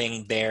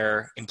 having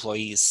their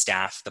employees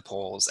staff the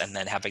polls and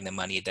then having the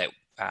money that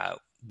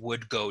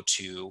would go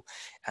to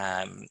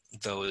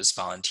those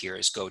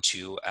volunteers go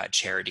to a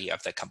charity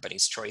of the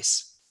company's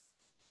choice.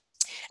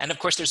 And of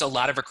course, there's a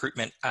lot of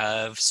recruitment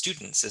of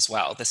students as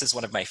well. This is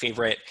one of my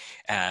favorite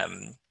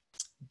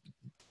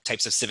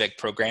types of civic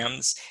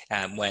programs.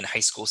 When high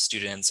school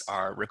students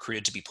are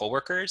recruited to be poll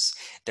workers,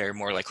 they're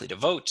more likely to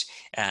vote.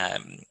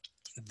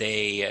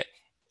 They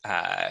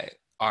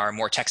are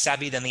more tech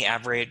savvy than the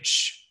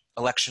average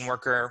election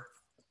worker.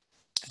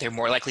 They're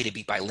more likely to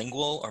be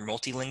bilingual or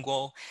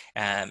multilingual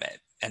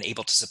and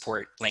able to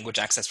support language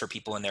access for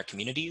people in their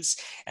communities.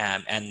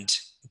 And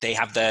they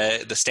have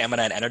the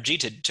stamina and energy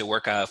to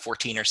work a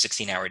 14 or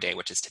 16-hour day,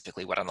 which is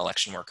typically what an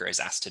election worker is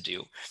asked to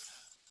do.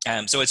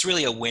 So it's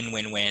really a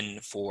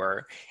win-win-win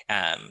for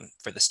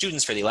the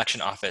students, for the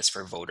election office,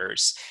 for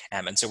voters.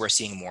 And so we're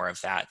seeing more of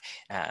that.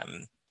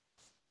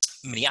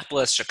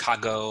 Minneapolis,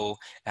 Chicago,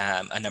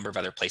 a number of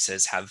other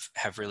places have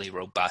really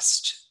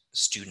robust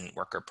student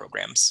worker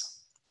programs.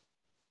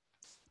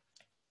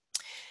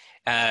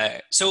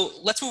 So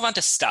let's move on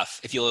to stuff,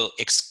 if you'll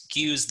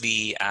excuse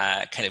the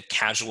kind of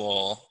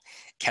casual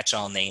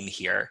catch-all name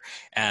here.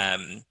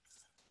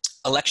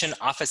 Election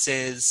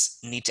offices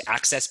need to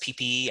access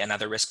PPE and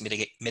other risk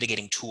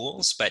mitigating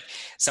tools, but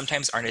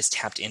sometimes aren't as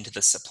tapped into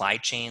the supply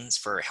chains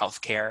for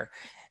healthcare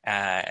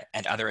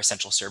and other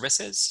essential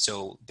services.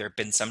 So there have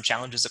been some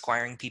challenges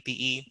acquiring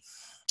PPE.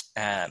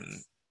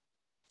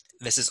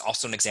 This is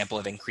also an example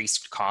of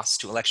increased costs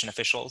to election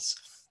officials.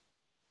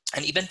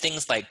 And even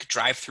things like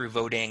drive-through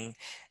voting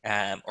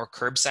or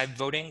curbside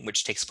voting,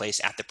 which takes place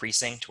at the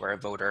precinct where a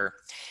voter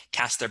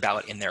casts their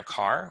ballot in their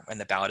car, and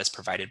the ballot is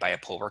provided by a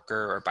poll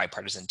worker or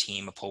bipartisan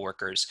team of poll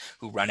workers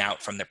who run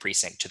out from the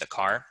precinct to the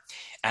car.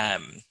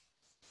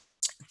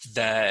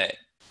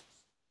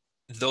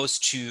 Those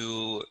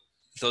two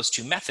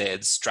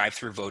methods,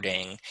 drive-through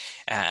voting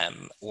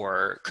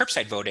or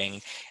curbside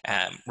voting,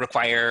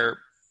 require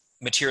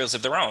materials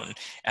of their own.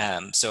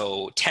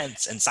 So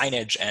tents and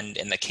signage, and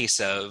in the case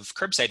of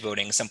curbside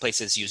voting, some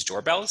places use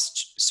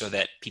doorbells so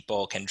that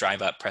people can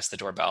drive up, press the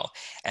doorbell,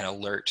 and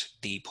alert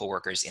the poll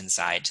workers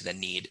inside to the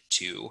need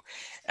to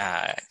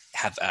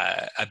have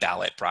a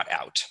ballot brought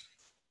out.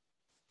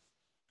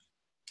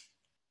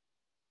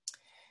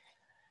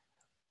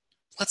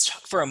 Let's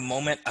talk for a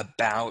moment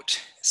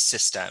about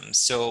systems.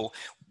 So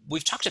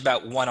we've talked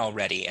about one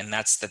already, and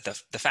that's that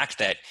the fact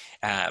that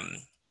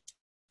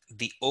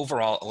the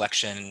overall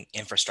election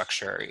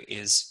infrastructure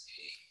is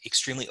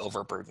extremely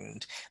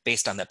overburdened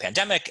based on the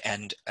pandemic,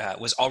 and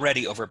was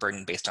already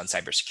overburdened based on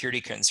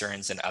cybersecurity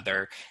concerns and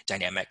other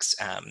dynamics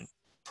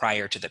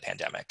prior to the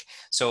pandemic.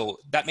 So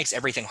that makes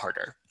everything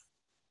harder.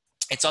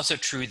 It's also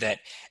true that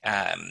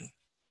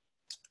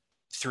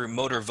through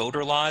motor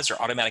voter laws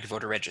or automatic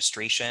voter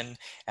registration,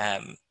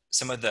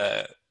 some of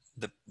the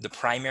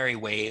primary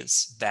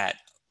ways that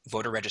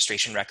voter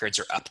registration records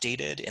are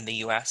updated in the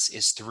US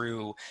is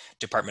through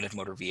Department of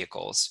Motor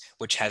Vehicles,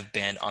 which have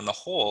been, on the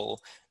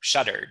whole,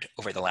 shuttered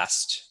over the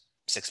last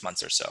 6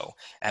 months or so,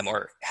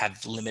 or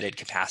have limited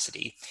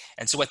capacity.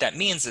 And so what that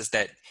means is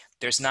that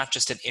there's not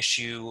just an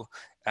issue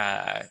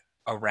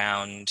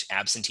around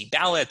absentee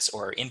ballots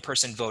or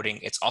in-person voting,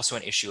 it's also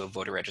an issue of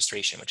voter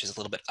registration, which is a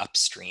little bit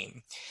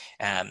upstream.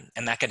 And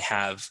that can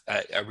have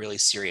a really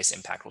serious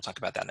impact. We'll talk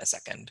about that in a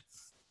second.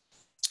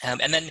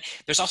 And then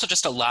there's also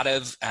just a lot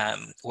of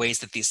ways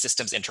that these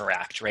systems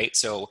interact, right?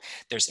 So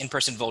there's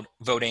in-person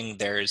voting,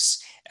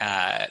 there's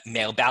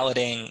mail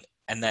balloting,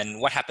 and then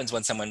what happens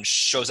when someone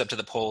shows up to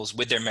the polls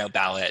with their mail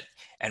ballot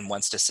and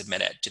wants to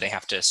submit it? Do they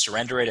have to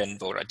surrender it and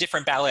vote a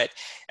different ballot?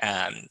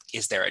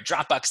 Is there a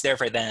drop box there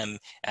for them?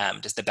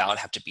 Does the ballot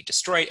have to be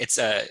destroyed?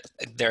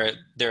 There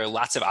are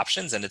lots of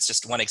options, and it's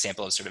just one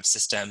example of sort of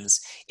systems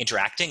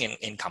interacting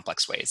in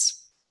complex ways.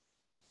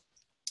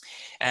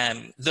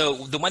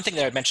 The one thing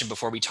that I mentioned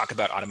before we talk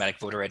about automatic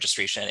voter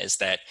registration is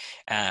that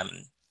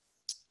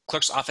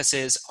clerk's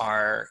offices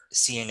are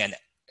seeing an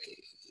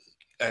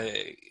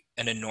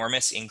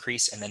enormous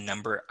increase in the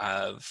number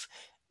of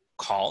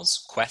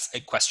calls,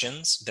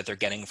 questions that they're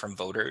getting from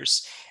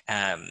voters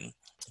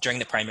during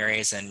the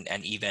primaries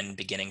and even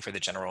beginning for the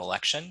general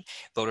election.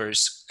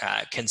 Voters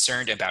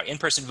concerned about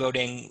in-person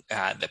voting,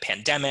 the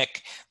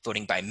pandemic,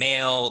 voting by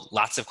mail,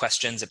 lots of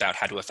questions about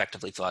how to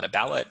effectively fill out a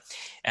ballot.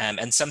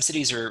 And some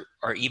cities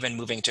are even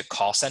moving to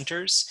call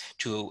centers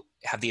to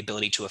have the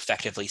ability to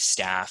effectively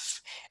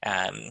staff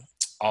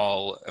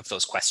all of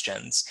those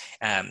questions.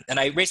 And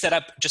I raise that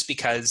up just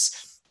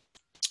because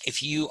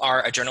if you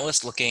are a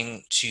journalist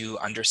looking to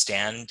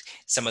understand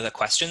some of the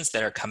questions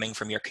that are coming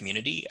from your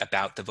community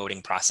about the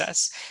voting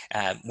process,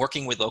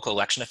 working with local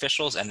election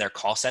officials and their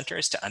call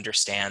centers to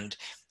understand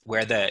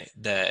where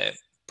the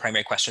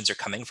primary questions are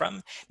coming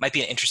from might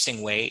be an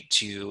interesting way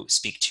to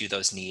speak to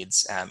those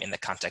needs in the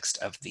context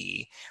of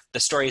the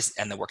stories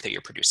and the work that you're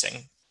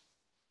producing.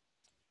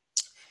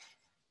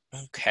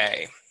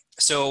 Okay,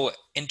 so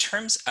in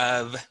terms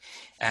of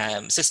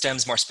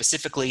systems, more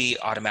specifically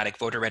automatic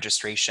voter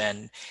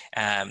registration,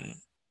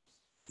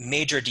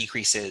 major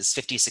decreases,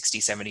 50, 60,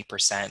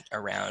 70%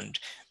 around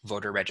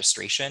voter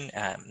registration.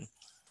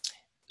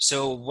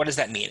 So what does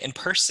that mean? In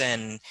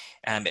person,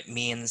 it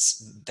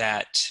means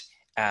that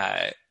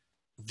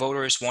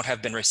voters won't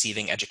have been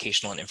receiving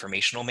educational and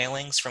informational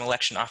mailings from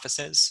election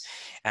offices.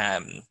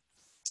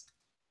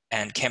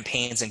 And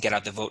campaigns and get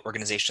out the vote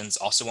organizations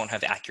also won't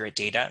have accurate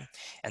data.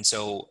 And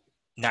so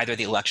neither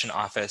the election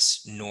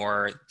office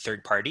nor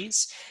third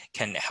parties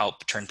can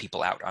help turn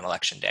people out on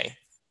election day.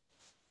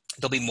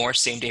 There'll be more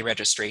same-day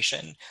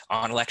registration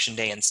on election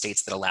day in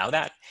states that allow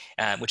that,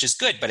 which is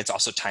good, but it's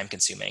also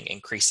time-consuming,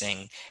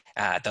 increasing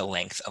the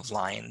length of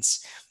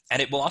lines.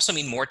 And it will also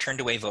mean more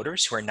turned-away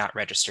voters who are not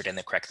registered in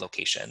the correct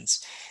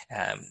locations,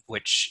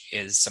 which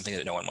is something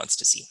that no one wants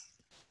to see.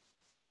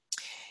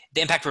 The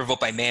impact for vote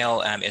by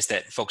mail is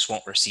that folks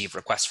won't receive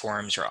request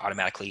forms or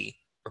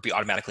be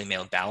automatically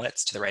mailed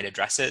ballots to the right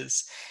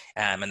addresses,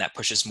 and that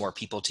pushes more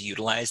people to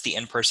utilize the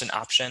in-person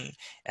option.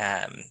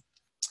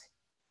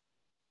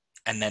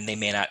 And then they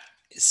may not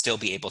still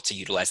be able to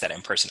utilize that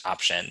in-person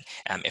option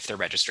if their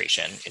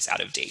registration is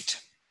out of date.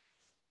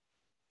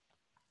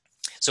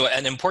 So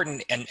an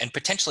important and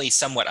potentially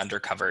somewhat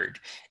undercovered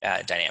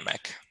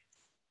dynamic.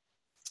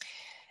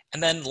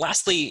 And then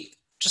lastly,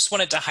 just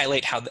wanted to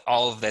highlight how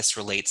all of this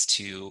relates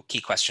to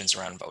key questions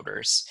around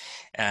voters.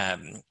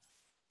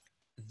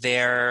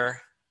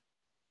 There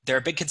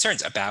are big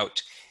concerns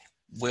about,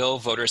 will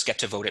voters get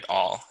to vote at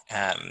all?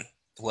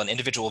 Will an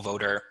individual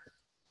voter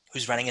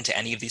who's running into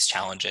any of these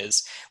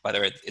challenges,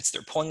 whether it's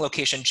their polling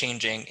location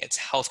changing, it's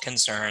health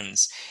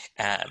concerns,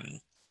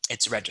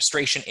 it's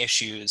registration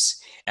issues,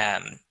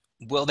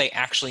 will they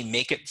actually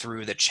make it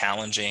through the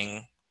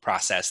challenging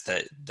process,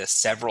 the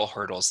several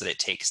hurdles that it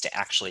takes to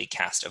actually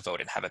cast a vote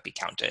and have it be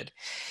counted?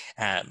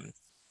 A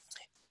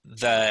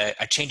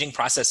changing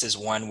process is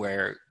one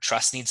where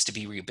trust needs to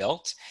be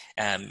rebuilt,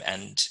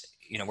 and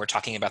we're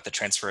talking about the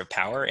transfer of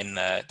power in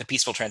the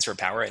peaceful transfer of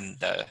power in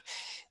the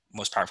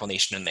most powerful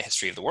nation in the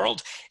history of the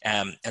world.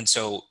 And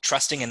so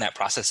trusting in that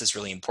process is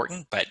really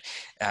important, but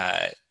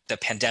the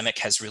pandemic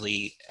has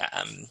really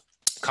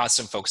caused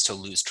some folks to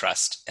lose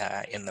trust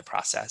in the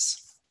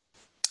process.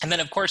 And then,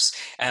 of course,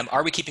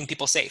 are we keeping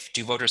people safe?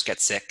 Do voters get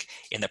sick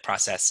in the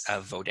process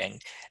of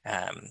voting?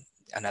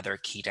 Another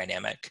key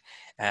dynamic.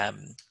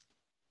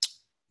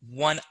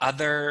 One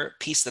other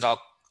piece that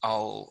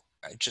I'll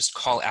just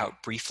call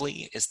out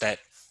briefly is that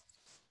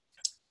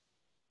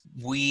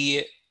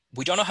we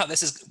don't know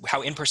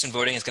how in-person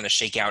voting is going to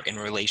shake out in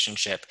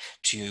relationship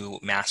to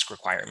mask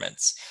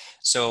requirements.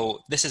 So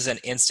this is an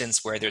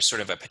instance where there's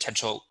sort of a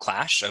potential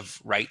clash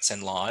of rights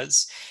and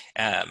laws,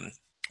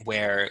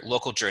 where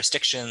local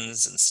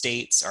jurisdictions and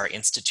states are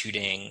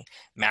instituting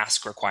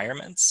mask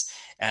requirements,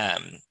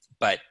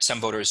 but some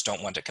voters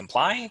don't want to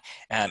comply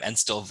and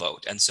still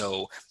vote. And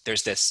so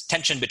there's this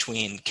tension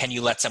between, can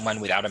you let someone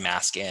without a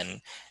mask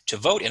in to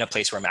vote in a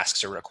place where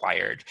masks are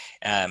required?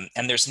 And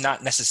there's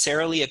not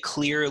necessarily a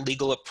clear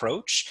legal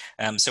approach.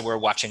 So we're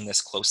watching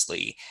this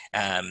closely.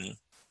 The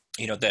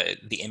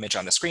image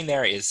on the screen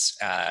there is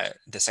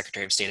the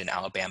Secretary of State in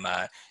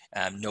Alabama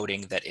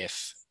noting that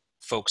if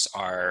folks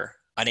are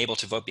unable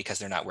to vote because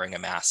they're not wearing a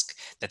mask,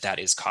 that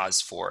is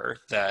cause for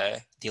the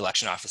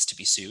election office to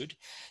be sued,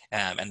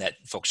 and that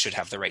folks should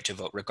have the right to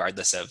vote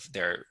regardless of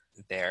their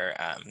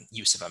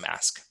use of a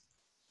mask.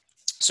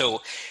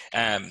 So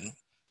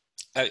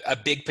a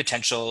big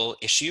potential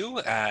issue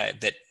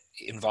that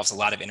involves a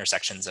lot of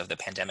intersections of the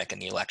pandemic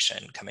and the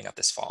election coming up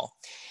this fall.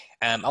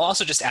 I'll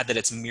also just add that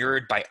it's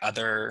mirrored by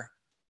other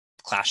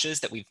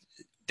clashes that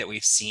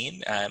we've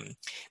seen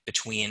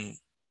between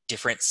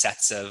different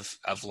sets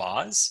of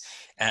laws,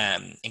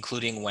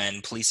 including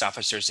when police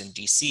officers in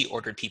DC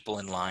ordered people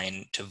in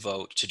line to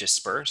vote to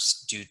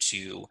disperse due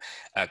to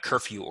a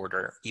curfew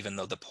order, even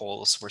though the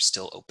polls were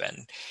still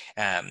open.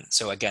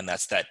 So again,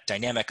 that's that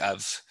dynamic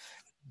of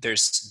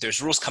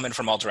there's rules coming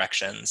from all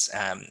directions,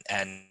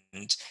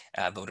 and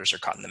voters are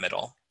caught in the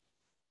middle.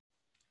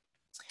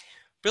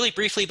 Really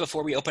briefly,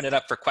 before we open it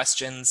up for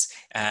questions,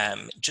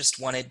 just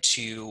wanted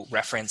to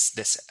reference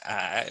this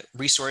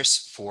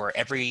resource for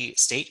every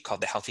state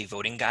called the Healthy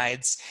Voting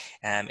Guides.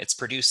 It's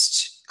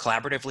produced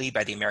collaboratively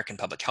by the American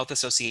Public Health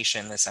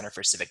Association, the Center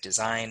for Civic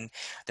Design,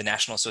 the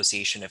National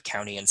Association of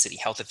County and City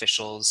Health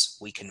Officials,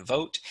 We Can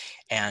Vote,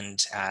 and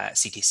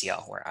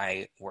CTCL, where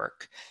I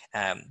work.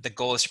 The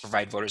goal is to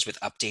provide voters with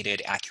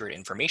updated, accurate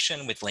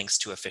information with links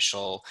to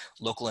official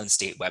local and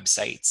state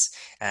websites.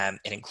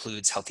 It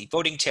includes healthy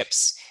voting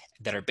tips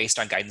that are based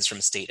on guidance from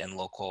state and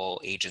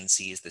local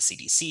agencies, the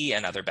CDC,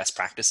 and other best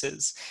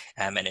practices,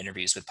 and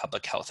interviews with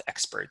public health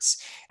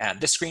experts.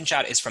 This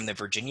screenshot is from the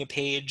Virginia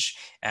page.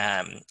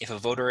 If a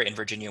voter in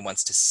Virginia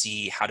wants to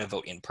see how to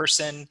vote in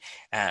person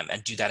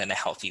and do that in a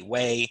healthy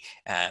way,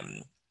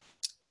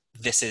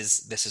 this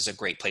is a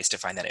great place to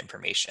find that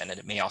information, and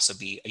it may also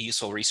be a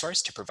useful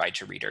resource to provide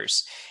to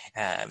readers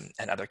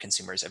and other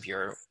consumers of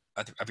your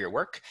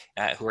work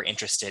who are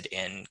interested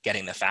in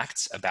getting the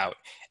facts about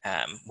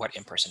what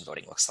in-person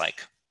voting looks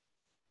like.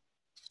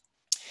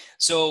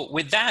 So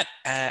with that,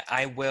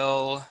 I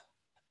will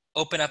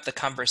open up the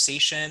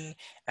conversation.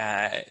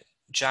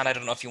 John, I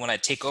don't know if you want to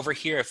take over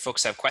here if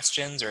folks have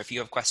questions, or if you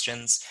have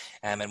questions,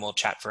 and we'll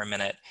chat for a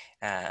minute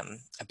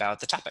about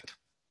the topic.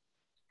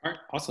 All right,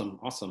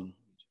 awesome.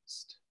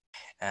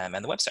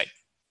 And the website.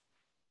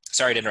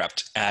 Sorry to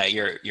interrupt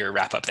your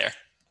wrap up there.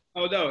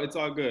 Oh, no, it's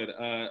all good.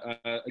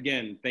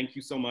 Again, thank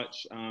you so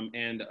much.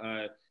 And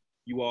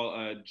you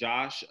all,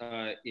 Josh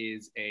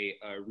is a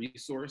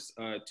resource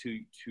to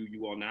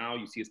you all now.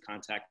 You see his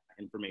contact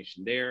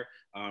information there.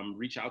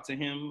 Reach out to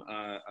him.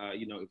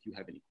 If you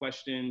have any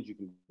questions, you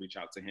can reach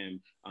out to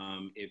him.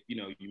 If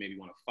you maybe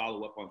want to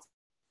follow up on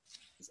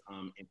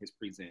in his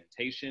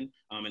presentation.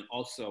 And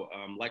also,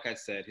 like I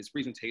said, his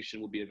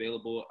presentation will be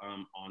available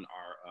on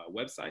our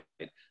website,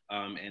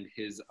 and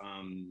his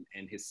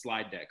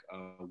slide deck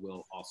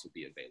will also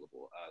be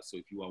available. So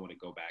if you all want to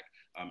go back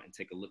and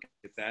take a look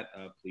at that,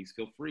 please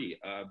feel free.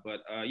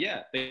 But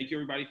yeah, thank you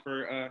everybody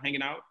for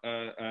hanging out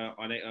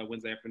on a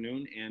Wednesday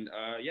afternoon. And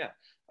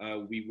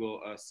we will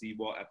see you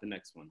all at the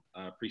next one.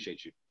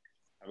 Appreciate you.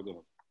 Have a good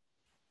one.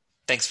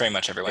 Thanks very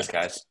much, everyone.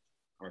 Thanks, guys.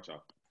 All right,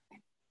 y'all.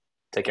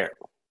 Take care.